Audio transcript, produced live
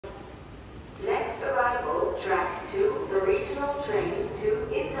arrival, track 2, the regional train to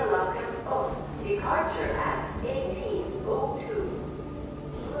Interlaken Ost. Departure at 18:02.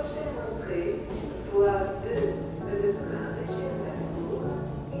 Prochaine entrée, voie 2, le train de Schönegg pour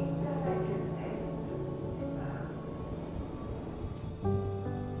Interlaken Est.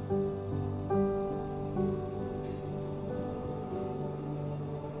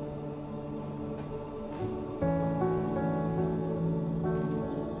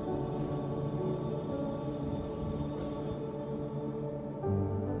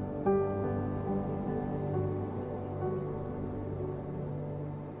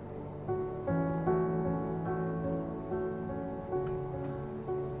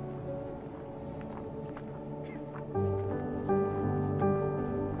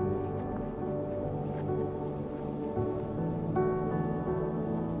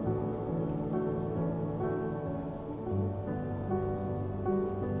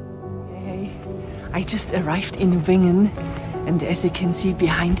 I just arrived in Wengen, and as you can see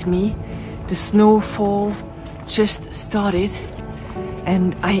behind me, the snowfall just started,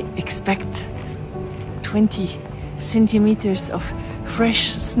 and I expect 20 centimeters of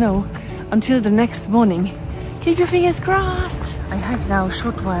fresh snow until the next morning. Keep your fingers crossed! I hike now a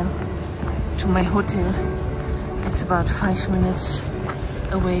short while to my hotel. It's about 5 minutes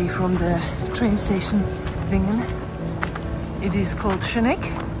away from the train station Wengen. It is called Schönegg.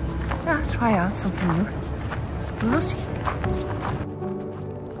 Yeah, try out something new. We'll see.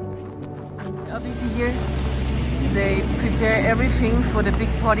 Obviously here they prepare everything for the big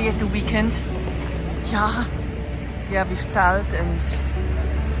party at the weekend. Yeah, with salt and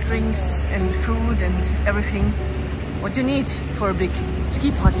drinks and food and everything. What you need for a big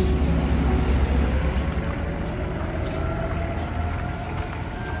ski party.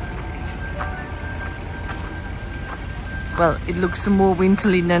 Well, it looks more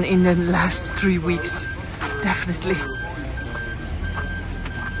winterly than in the last 3 weeks, definitely.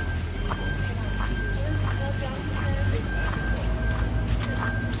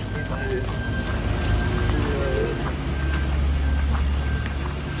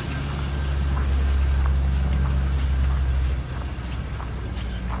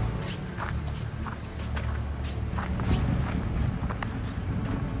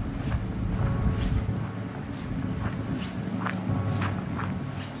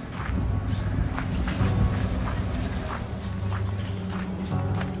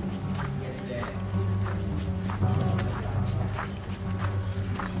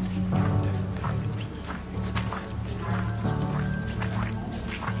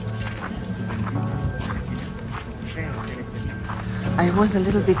 I was a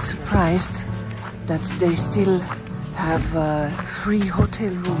little bit surprised that they still have free hotel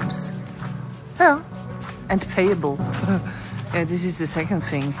rooms. Yeah, and payable. Yeah, this is the second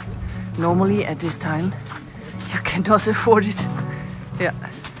thing. Normally at this time you cannot afford it. Yeah.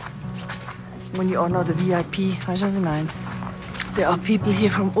 When you are not a VIP, weißt du, was ich meine? There are people here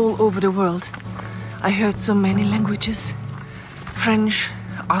from all over the world. I heard so many languages. French,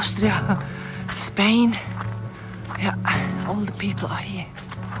 Austria, Spain. Yeah, all the people are here.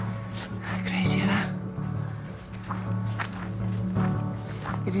 Crazy, huh?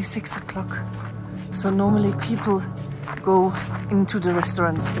 It is 6 o'clock. So normally people go into the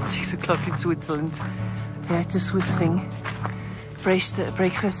restaurants at 6 o'clock in Switzerland. Yeah, it's a Swiss thing.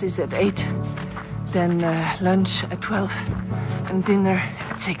 Breakfast is at 8, then lunch at 12, and dinner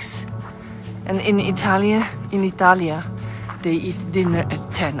at 6. And in Italia, they eat dinner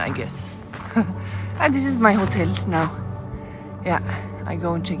at 10, I guess. And this is my hotel now. Yeah, I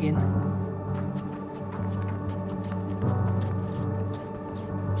go and check in.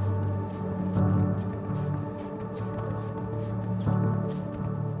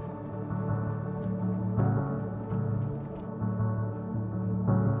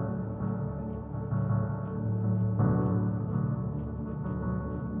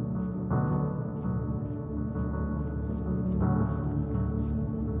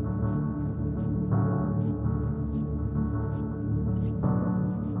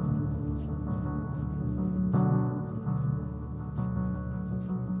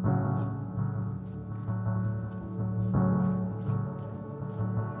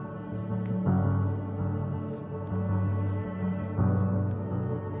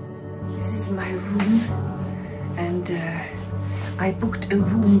 This is my room, and I booked a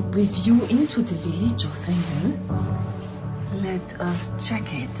room with view into the village of Wengen. Let us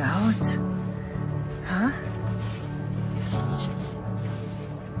check it out. Huh?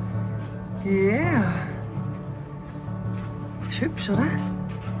 Yeah. Ist hübsch, oder?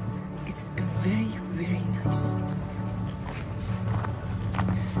 It's very, very nice.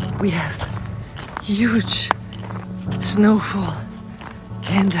 We have huge snowfall,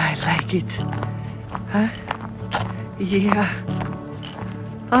 and I like it. Huh? Yeah.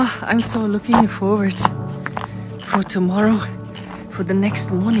 Oh, I'm so looking forward for tomorrow, for the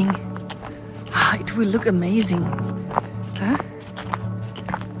next morning. Ah, it will look amazing. Huh?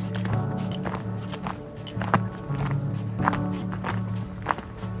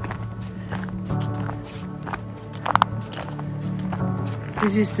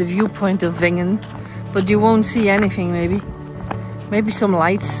 This is the viewpoint of Wengen, but you won't see anything maybe. Maybe some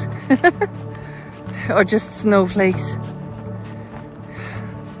lights or just snowflakes.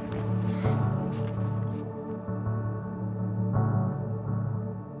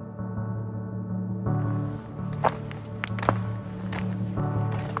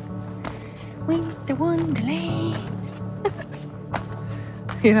 Winter Wonderland.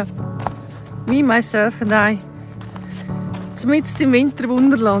 Yeah, me, myself and I. Midst in Winter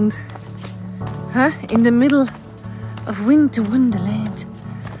Wonderland. Huh? In the middle of Winter Wonderland.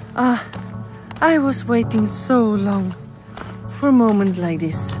 Ah, I was waiting so long for moments like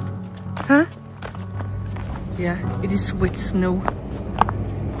this. Huh? Yeah, it is wet snow.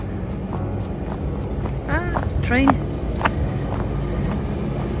 Ah, the train.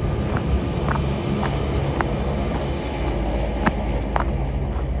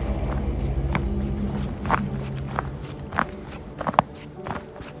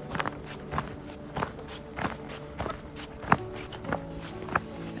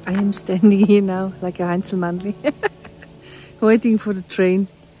 I am standing here now like a Heinzelmännchen, waiting for the train.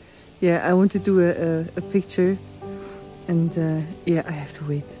 Yeah, I want to do a picture, and yeah, I have to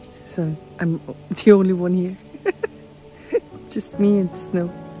wait. So I'm the only one here. Just me and the snow.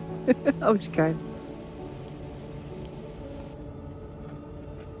 Ouch, geil.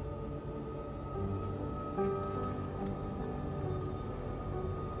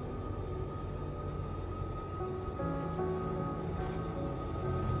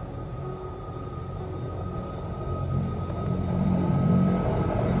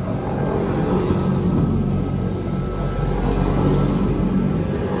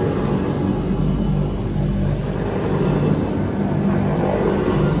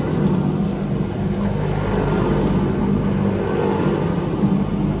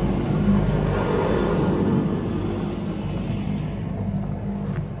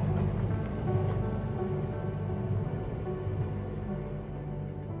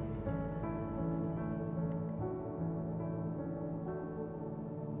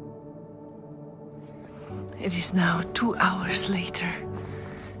 It is now 2 hours later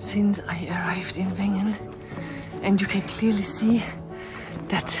since I arrived in Wengen, and you can clearly see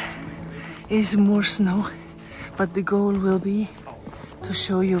that it is more snow, but the goal will be to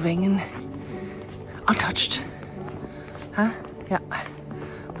show you Wengen untouched. Huh? Yeah.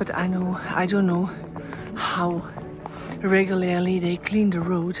 But I don't know how regularly they clean the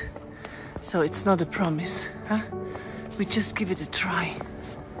road, so it's not a promise. Huh? We just give it a try.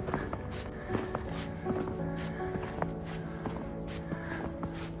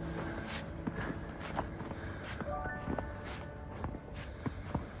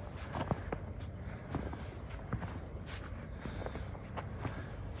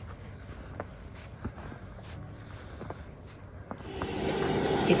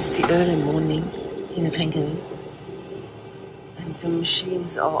 It's the early morning in Wengen, and the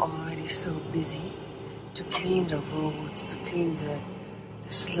machines are already so busy to clean the roads, to clean the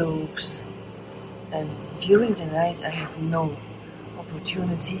slopes, and during the night I have no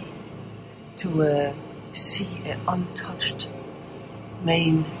opportunity to see an untouched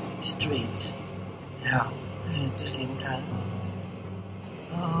main street. Ja, dat is niet te slim gaan.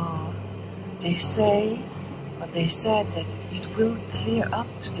 Oh, they said that it will clear up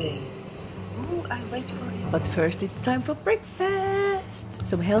today. Oh, I wait for it. But first it's time for breakfast.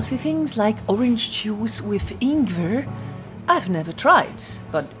 Some healthy things like orange juice with ingwer. I've never tried,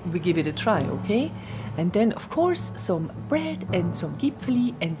 but we give it a try, okay? And then of course some bread and some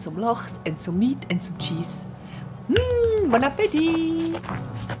Gipfeli and some lochs and some meat and some cheese. Bon appétit!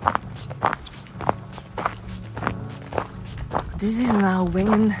 This is now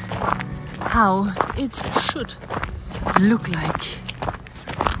Wengen, how it should look like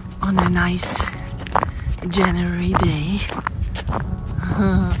on a nice January day.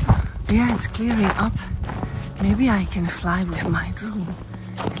 Yeah, it's clearing up. Maybe I can fly with my drone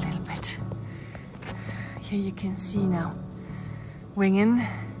a little bit. Here you can see now Wengen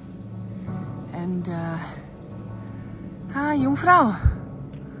and Jungfrau.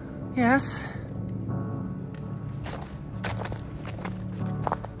 Yes.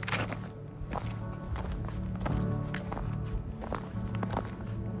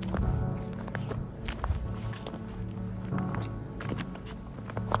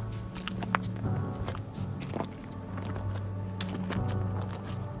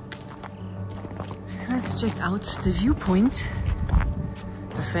 let's check out the viewpoint.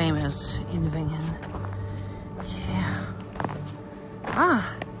 The famous in Wengen. Yeah.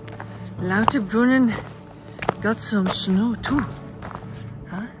 Ah, Lauterbrunnen got some snow too.